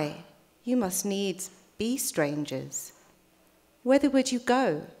 Why, you must needs be strangers. Whither would you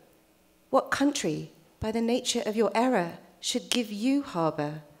go? What country, by the nature of your error, should give you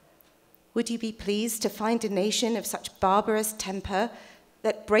harbour? Would you be pleased to find a nation of such barbarous temper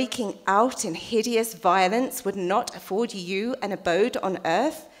that breaking out in hideous violence would not afford you an abode on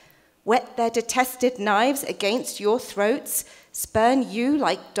earth, whet their detested knives against your throats, spurn you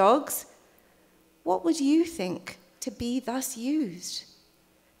like dogs? What would you think to be thus used?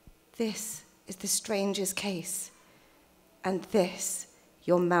 This is the stranger's case, and this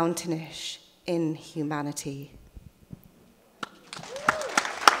your mountainish inhumanity.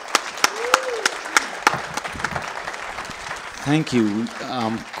 Thank you.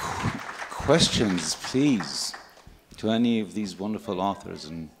 Questions, please, to any of these wonderful authors.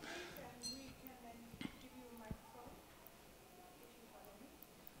 And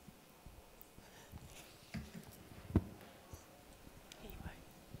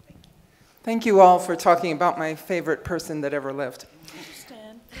thank you all for talking about my favorite person that ever lived.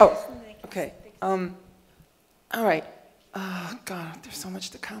 Oh, okay. All right. Oh, God, there's so much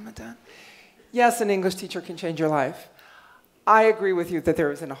to comment on. Yes, an English teacher can change your life. I agree with you that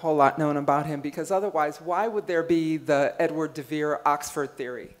there isn't a whole lot known about him, because otherwise, why would there be the Edward de Vere Oxford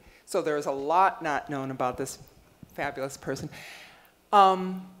theory? So there is a lot not known about this fabulous person.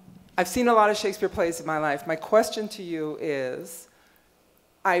 I've seen a lot of Shakespeare plays in my life. My question to you is,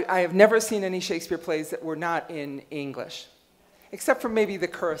 I have never seen any Shakespeare plays that were not in English, except for maybe the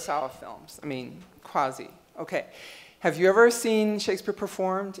Kurosawa films. I mean, quasi. Okay. Have you ever seen Shakespeare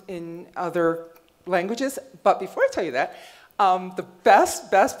performed in other languages? But before I tell you that, the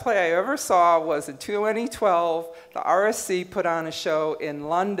best play I ever saw was in 2012. The RSC put on a show in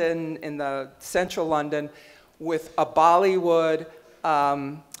London, in the central London, with a Bollywood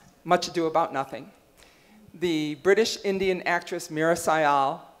Much Ado About Nothing. The British Indian actress Meera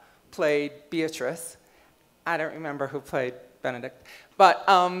Syal played Beatrice. I don't remember who played Benedict, but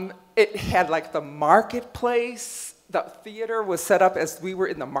it had like the marketplace. The theater was set up as we were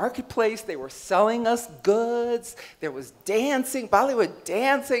in the marketplace. They were selling us goods. There was dancing, Bollywood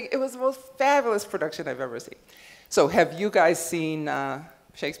dancing. It was the most fabulous production I've ever seen. So have you guys seen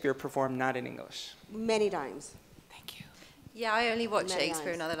Shakespeare perform not in English? Many times. Thank you. Yeah, I only watch Many Shakespeare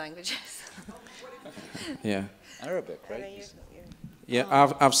times. in other languages. Yeah. Arabic, right?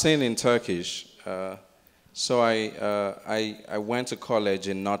 Yeah, I've seen in Turkish. So I went to college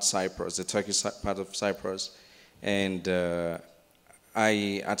in North Cyprus, the Turkish part of Cyprus, and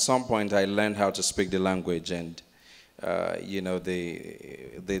at some point I learned how to speak the language, and you know,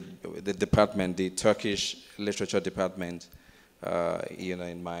 the department, the Turkish literature department, you know,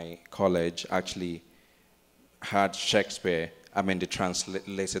 in my college actually had Shakespeare. I mean, the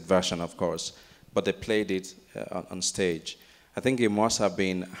translated version, of course, but they played it on stage. I think it must have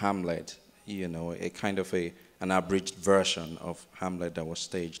been Hamlet, you know, a kind of an abridged version of Hamlet that was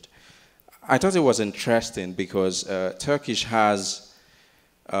staged. I thought it was interesting because Turkish has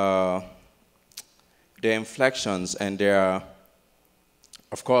their inflections, and they are,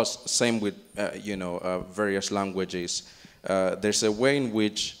 of course, same with you know, various languages. There's a way in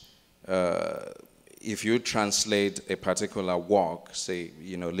which if you translate a particular work, say,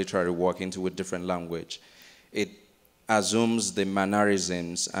 you know, literary work, into a different language, it assumes the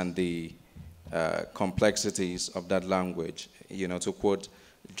mannerisms and the complexities of that language. You know, to quote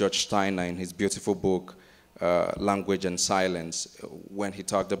George Steiner in his beautiful book, Language and Silence, when he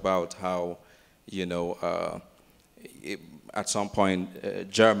talked about how, you know, at some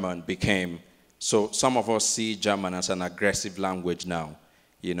point German became, so some of us see German as an aggressive language now.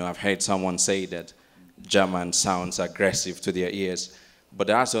 You know, I've heard someone say that German sounds aggressive to their ears, but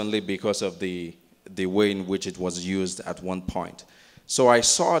that's only because of the way in which it was used at one point. So I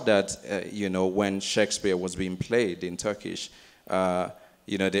saw that, you know, when Shakespeare was being played in Turkish,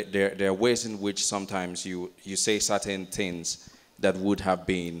 you know, there are ways in which sometimes you say certain things that would have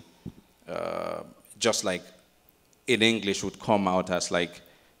been just like in English would come out as like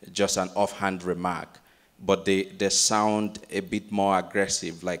just an offhand remark, but they sound a bit more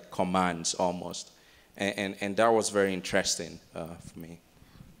aggressive, like commands almost. And that was very interesting for me.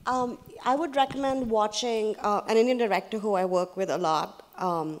 I would recommend watching an Indian director who I work with a lot,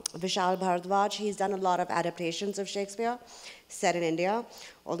 Vishal Bharadwaj. He's done a lot of adaptations of Shakespeare set in India.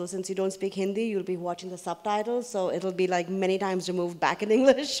 Although since you don't speak Hindi, you'll be watching the subtitles, so it'll be like many times removed back in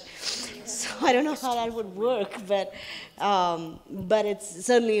English. So I don't know how that would work, but it's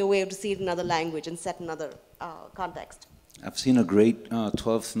certainly a way to see it in another language and set in another context. I've seen a great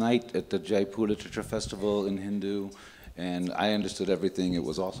 12th night at the Jaipur Literature Festival in Hindu, and I understood everything. It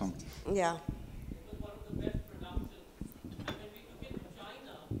was awesome. Yeah. It was one of the best productions. And when we took it to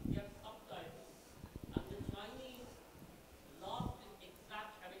China, we had subtitles. And the Chinese lost its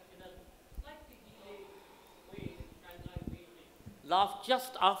exact character in a slightly delayed way in Shanghai, Beijing. Laughed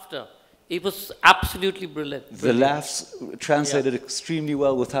just after. It was absolutely brilliant. The laughs translated extremely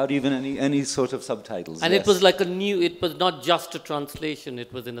well without even any sort of subtitles. And it was like it was not just a translation,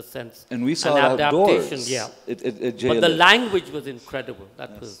 it was in a sense and we saw an it outdoors. adaptation. Yeah. At JLF. But the language was incredible.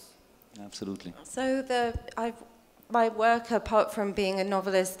 That was absolutely. So my work, apart from being a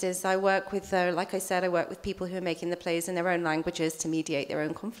novelist, is I work with, like I said, I work with people who are making the plays in their own languages to mediate their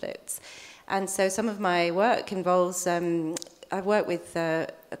own conflicts. And so some of my work involves I've worked with a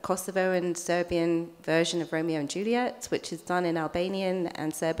Kosovo and Serbian version of Romeo and Juliet, which is done in Albanian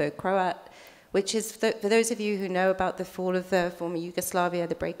and Serbo-Croat, which is, for those of you who know about the fall of the former Yugoslavia,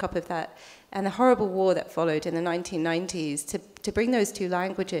 the breakup of that, and the horrible war that followed in the 1990s, to bring those two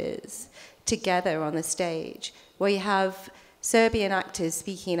languages together on the stage, where you have Serbian actors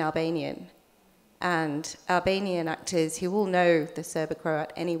speaking Albanian, and Albanian actors who all know the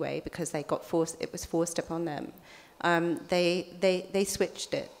Serbo-Croat anyway because they got it was forced upon them. They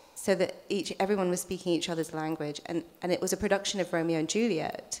switched it so that everyone was speaking each other's language, and it was a production of Romeo and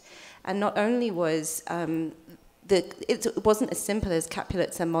Juliet. And not only was it wasn't as simple as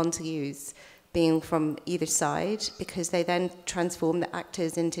Capulets and Montagues being from either side, because they then transformed the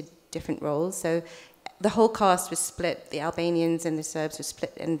actors into different roles. So the whole cast was split. The Albanians and the Serbs were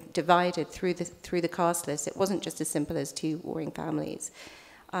split and divided through the cast list. It wasn't just as simple as two warring families.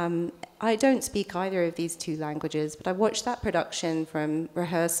 I don't speak either of these two languages, but I watched that production from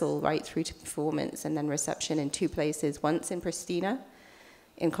rehearsal right through to performance and then reception in two places, once in Pristina,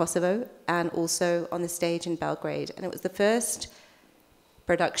 in Kosovo, and also on the stage in Belgrade. And it was the first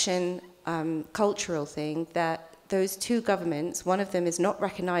production cultural thing that those two governments, one of them is not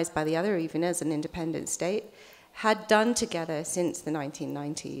recognized by the other even as an independent state, had done together since the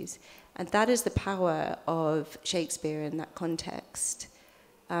 1990s. And that is the power of Shakespeare in that context.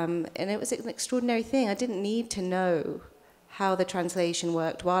 And it was an extraordinary thing. I didn't need to know how the translation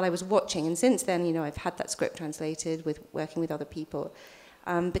worked while I was watching. And since then, you know, I've had that script translated with working with other people.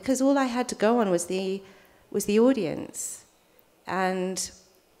 Because all I had to go on was the audience. And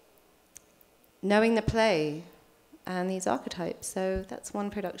knowing the play and these archetypes. So that's one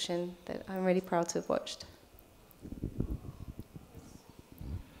production that I'm really proud to have watched.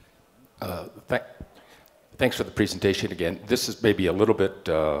 Thanks for the presentation again. This is maybe a little bit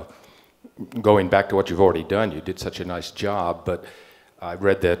going back to what you've already done. You did such a nice job, but I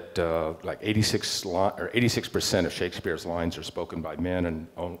read that like 86% of Shakespeare's lines are spoken by men and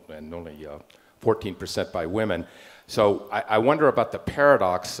only 14% by women. So I wonder about the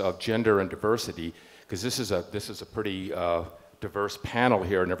paradox of gender and diversity, because this is a pretty diverse panel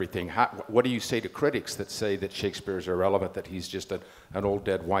here and everything. What do you say to critics that say that Shakespeare is irrelevant, that he's just an old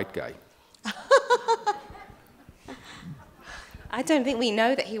dead white guy? I don't think we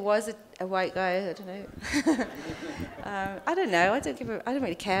know that he was a white guy. I don't know. I don't know. I don't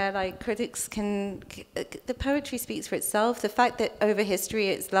really care. Like, critics can. The poetry speaks for itself. The fact that over history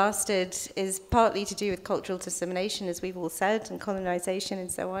it's lasted is partly to do with cultural dissemination, as we've all said, and colonization and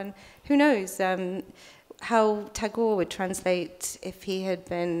so on. Who knows how Tagore would translate if he had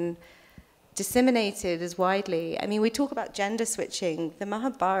been disseminated as widely. I mean, we talk about gender switching. The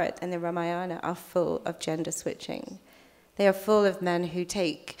Mahabharata and the Ramayana are full of gender switching. They are full of men who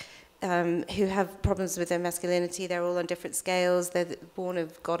who have problems with their masculinity. They're all on different scales. They're born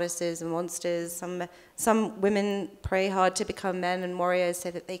of goddesses and monsters. Some women pray hard to become men and warriors so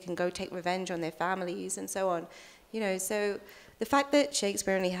that they can go take revenge on their families and so on. You know, so the fact that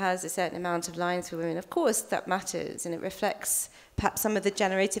Shakespeare only has a certain amount of lines for women, of course, that matters, and it reflects perhaps some of the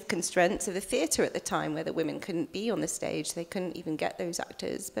generative constraints of the theatre at the time, where the women couldn't be on the stage. They couldn't even get those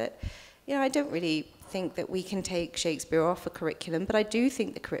actors. But, you know, I don't really think that we can take Shakespeare off a curriculum, but I do think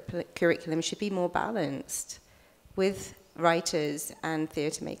the curriculum should be more balanced with writers and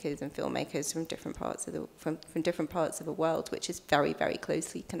theatre makers and filmmakers from different parts of the world, which is very, very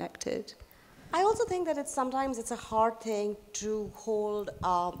closely connected. I also think that sometimes it's a hard thing to hold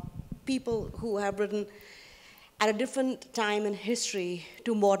people who have written at a different time in history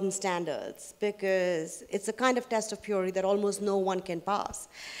to modern standards, because it's a kind of test of purity that almost no one can pass.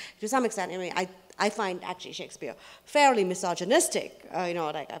 To some extent, I mean, I find actually Shakespeare fairly misogynistic.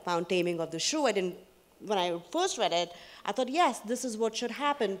 Like I found Taming of the Shrew. When I first read it, I thought, yes, this is what should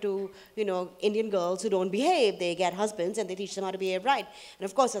happen to, Indian girls who don't behave. They get husbands and they teach them how to behave right. And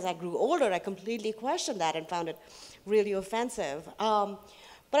of course, as I grew older, I completely questioned that and found it really offensive.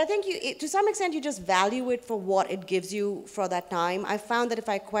 But I think to some extent, you just value it for what it gives you for that time. I found that if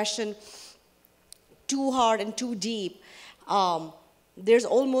I question too hard and too deep, there's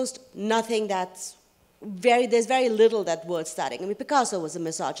almost nothing there's very little that worth studying. I mean, Picasso was a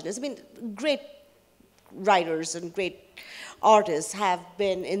misogynist. I mean, great writers and great artists have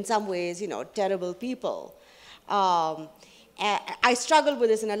been, in some ways, terrible people. I struggle with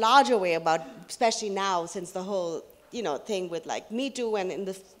this in a larger way especially now, since the whole, thing with like Me Too and in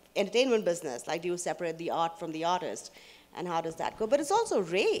the entertainment business, like do you separate the art from the artist, and how does that go? But it's also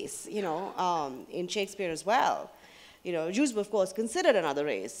race, in Shakespeare as well. Jews were, of course, considered another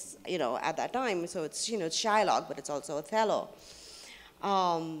race, at that time. So it's, it's Shylock, but it's also Othello.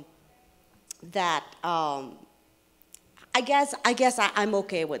 I guess I'm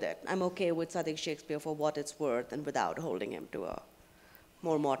okay with it. I'm okay with studying Shakespeare for what it's worth and without holding him to a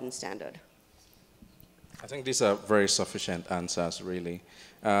more modern standard. I think these are very sufficient answers, really.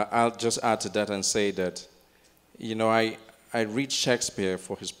 I'll just add to that and say that, I read Shakespeare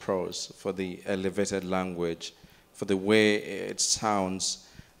for his prose, for the elevated language, for the way it sounds,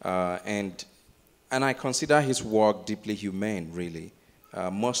 and I consider his work deeply humane, really,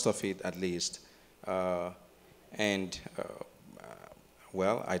 most of it at least. Well,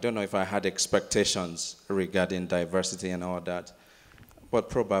 I don't know if I had expectations regarding diversity and all that, but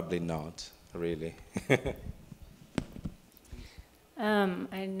probably not, really.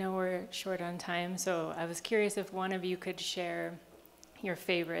 I know we're short on time, so I was curious if one of you could share your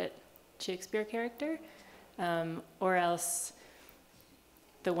favorite Shakespeare character, or else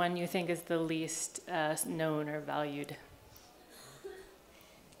the one you think is the least known or valued.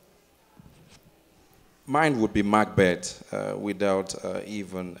 Mine would be Macbeth, without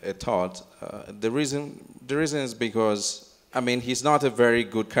even a thought. The reason is because, I mean, he's not a very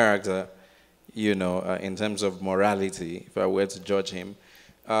good character, in terms of morality, if I were to judge him.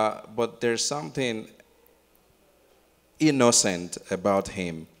 But there's something innocent about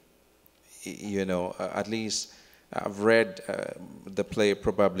him, at least I've read the play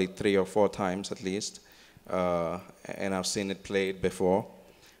probably 3 or 4 times at least, and I've seen it played before.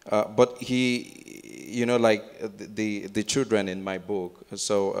 But he, like the children in my book,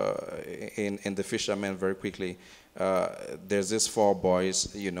 so in The Fisherman, very quickly, there's these 4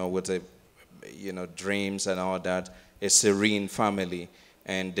 boys, with a, dreams and all that, a serene family,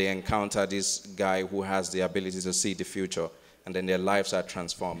 and they encounter this guy who has the ability to see the future, and then their lives are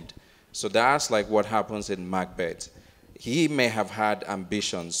transformed. So that's like what happens in Macbeth. He may have had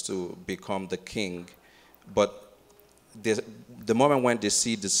ambitions to become the king, but the moment when they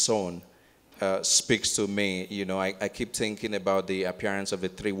see the sun speaks to me, I keep thinking about the appearance of the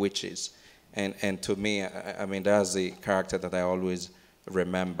 3 witches. And to me, I mean, that's the character that I always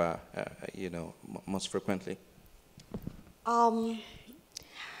remember, most frequently. I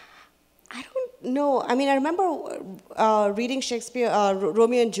don't know. I mean, I remember reading Shakespeare,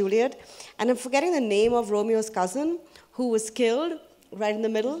 Romeo and Juliet, and I'm forgetting the name of Romeo's cousin who was killed right in the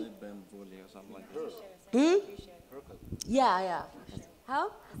middle. Yeah.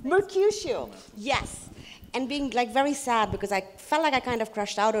 How? Mercutio. Yes. And being like very sad because I felt like I kind of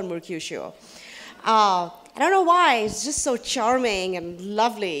crushed out on Mercutio. I don't know why. It's just so charming and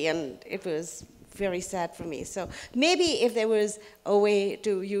lovely, and it was very sad for me. So maybe if there was a way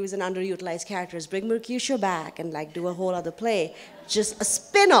to use an underutilized characters, bring Mercutio back and like do a whole other play, just a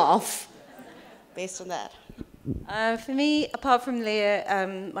spin-off based on that. For me, apart from Lear,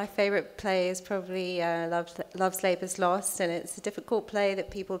 my favorite play is probably Love's Labour's Lost, and it's a difficult play that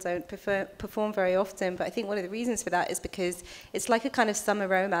people don't perform very often, but I think one of the reasons for that is because it's like a kind of summer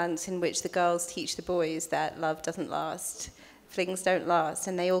romance in which the girls teach the boys that love doesn't last, flings don't last,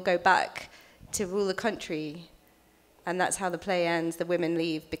 and they all go back to rule the country, and that's how the play ends. The women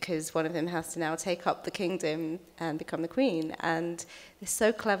leave because one of them has to now take up the kingdom and become the queen, and it's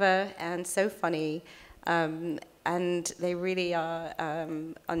so clever and so funny. And they really are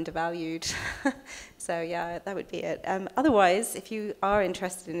undervalued. So yeah, that would be it. Otherwise, if you are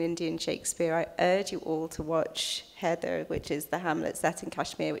interested in Indian Shakespeare, I urge you all to watch Heather, which is the Hamlet set in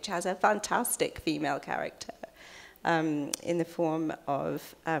Kashmir, which has a fantastic female character in the form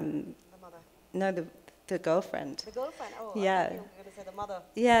of the girlfriend. The girlfriend. Oh, yeah. I thought you were going to say the mother.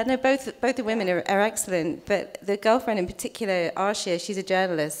 Yeah, no, both the women are excellent, but the girlfriend in particular, Arshia, she's a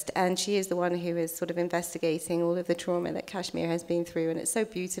journalist, and she is the one who is sort of investigating all of the trauma that Kashmir has been through, and it's so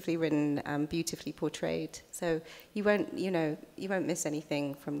beautifully written and beautifully portrayed. So you won't miss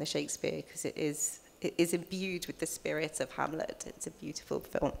anything from the Shakespeare, because it is imbued with the spirit of Hamlet. It's a beautiful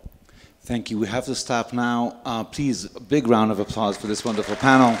film. Thank you. We have to stop now. Please, a big round of applause for this wonderful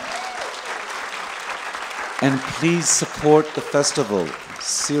panel. And please support the festival.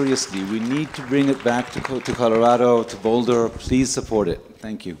 Seriously, we need to bring it back to Colorado, to Boulder. Please support it.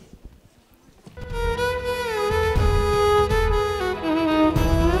 Thank you.